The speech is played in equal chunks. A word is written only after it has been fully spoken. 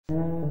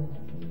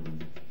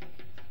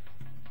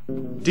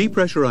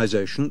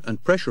Depressurization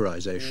and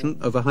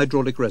pressurization of a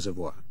hydraulic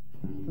reservoir.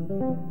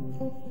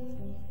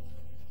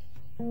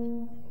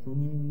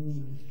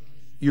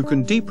 You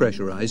can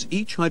depressurize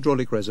each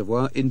hydraulic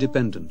reservoir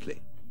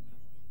independently.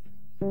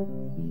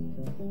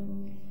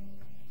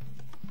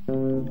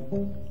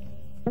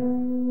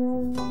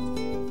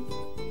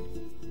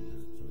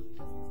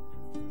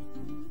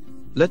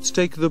 Let's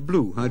take the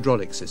blue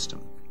hydraulic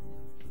system.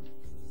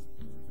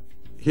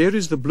 Here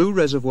is the blue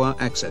reservoir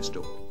access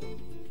door.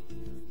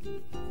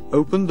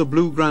 Open the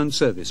blue ground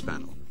service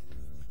panel.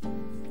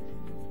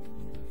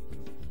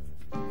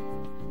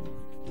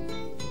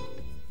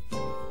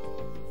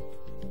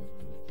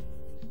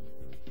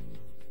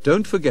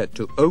 Don't forget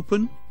to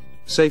open,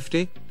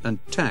 safety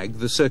and tag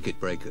the circuit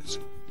breakers.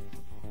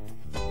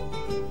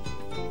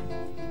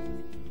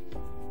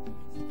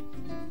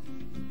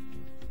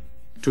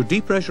 To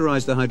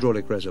depressurize the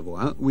hydraulic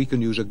reservoir, we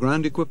can use a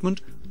ground equipment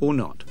or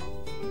not.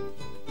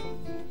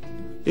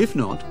 If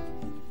not,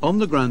 on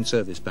the ground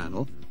service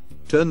panel,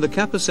 turn the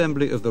cap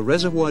assembly of the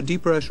reservoir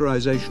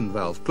depressurization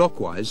valve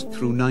clockwise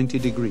through 90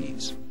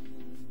 degrees.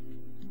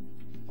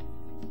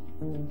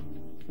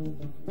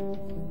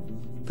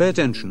 Pay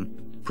attention.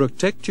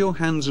 Protect your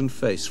hands and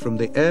face from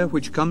the air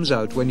which comes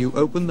out when you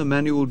open the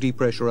manual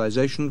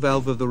depressurization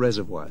valve of the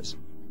reservoirs.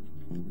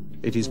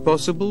 It is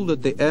possible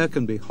that the air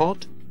can be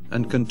hot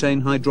and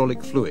contain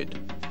hydraulic fluid.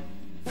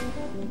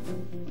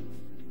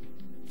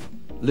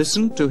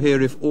 Listen to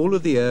hear if all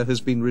of the air has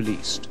been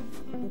released.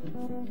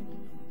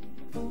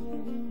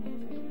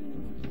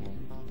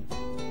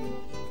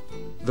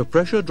 The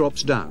pressure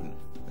drops down,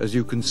 as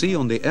you can see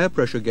on the air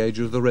pressure gauge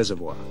of the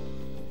reservoir.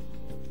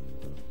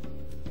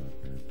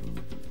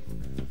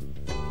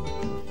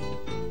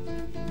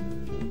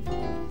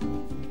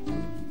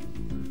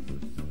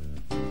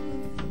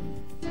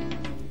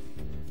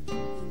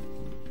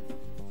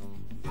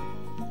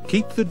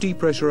 Keep the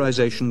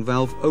depressurization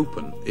valve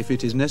open if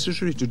it is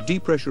necessary to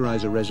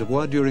depressurize a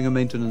reservoir during a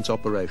maintenance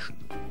operation.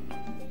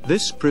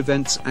 This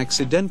prevents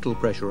accidental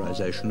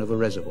pressurization of a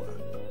reservoir.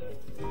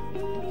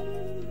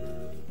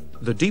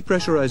 The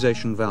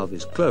depressurization valve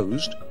is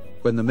closed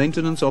when the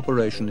maintenance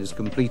operation is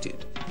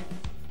completed.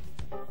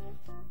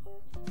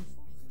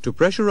 To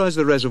pressurize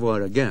the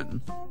reservoir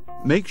again,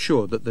 make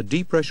sure that the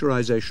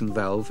depressurization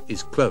valve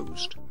is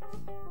closed.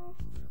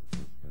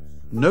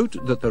 Note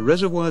that the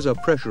reservoirs are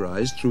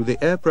pressurized through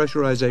the air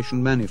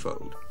pressurization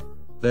manifold.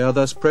 They are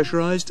thus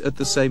pressurized at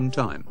the same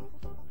time.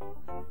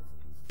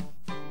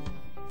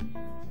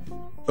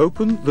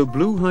 Open the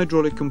blue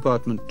hydraulic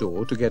compartment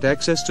door to get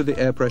access to the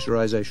air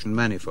pressurization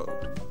manifold.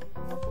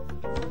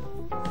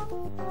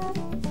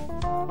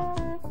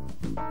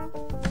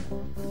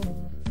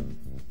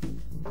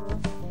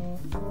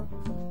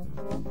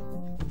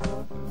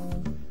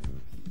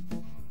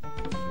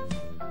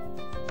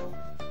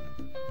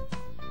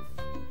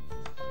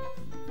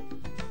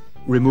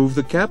 Remove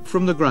the cap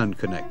from the ground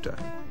connector.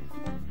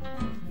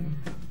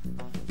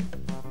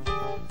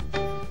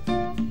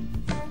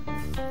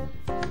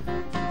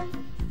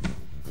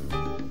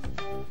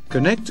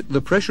 Connect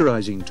the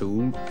pressurizing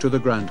tool to the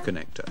ground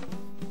connector.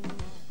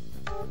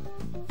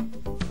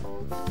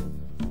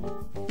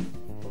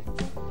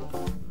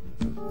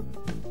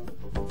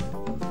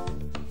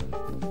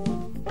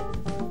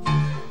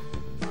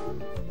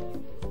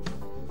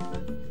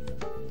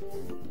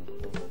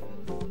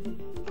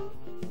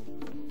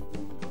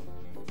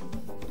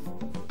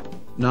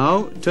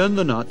 Now turn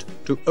the nut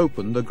to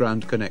open the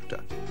ground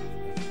connector.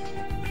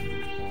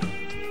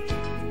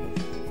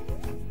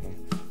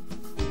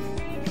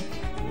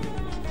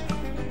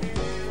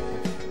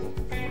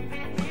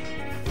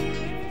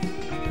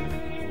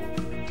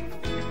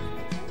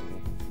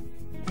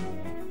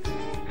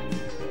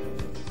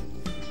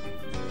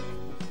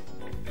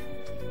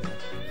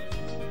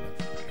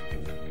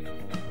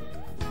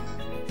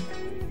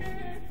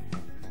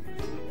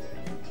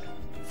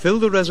 Fill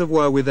the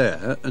reservoir with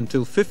air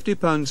until 50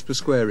 pounds per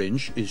square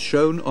inch is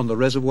shown on the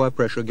reservoir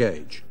pressure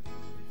gauge.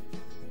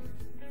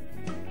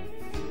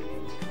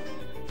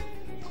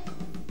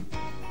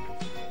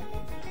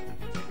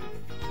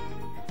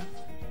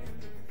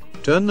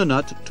 Turn the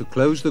nut to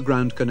close the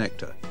ground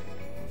connector.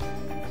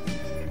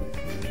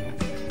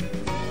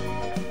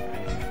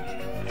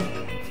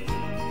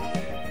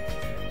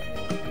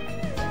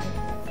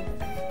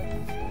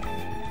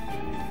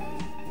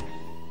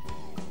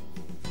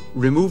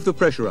 Remove the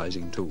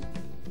pressurizing tool.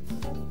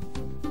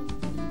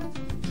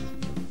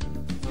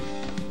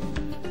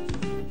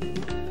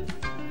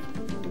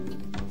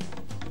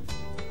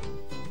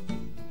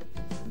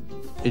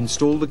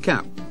 Install the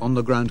cap on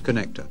the ground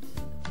connector.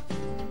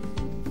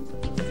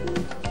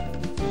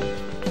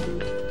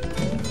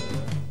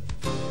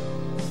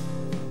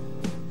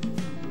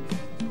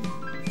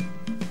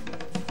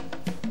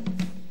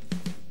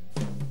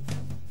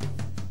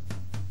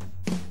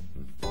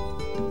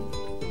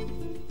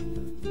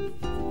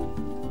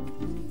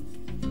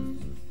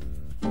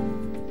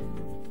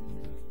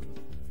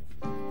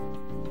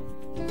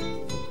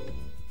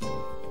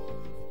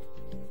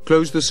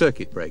 Close the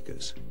circuit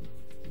breakers.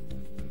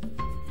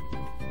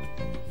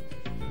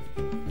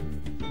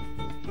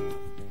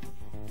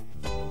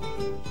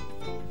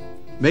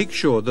 Make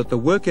sure that the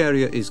work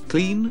area is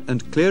clean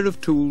and clear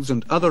of tools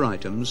and other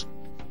items,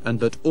 and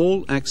that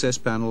all access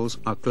panels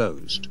are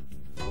closed.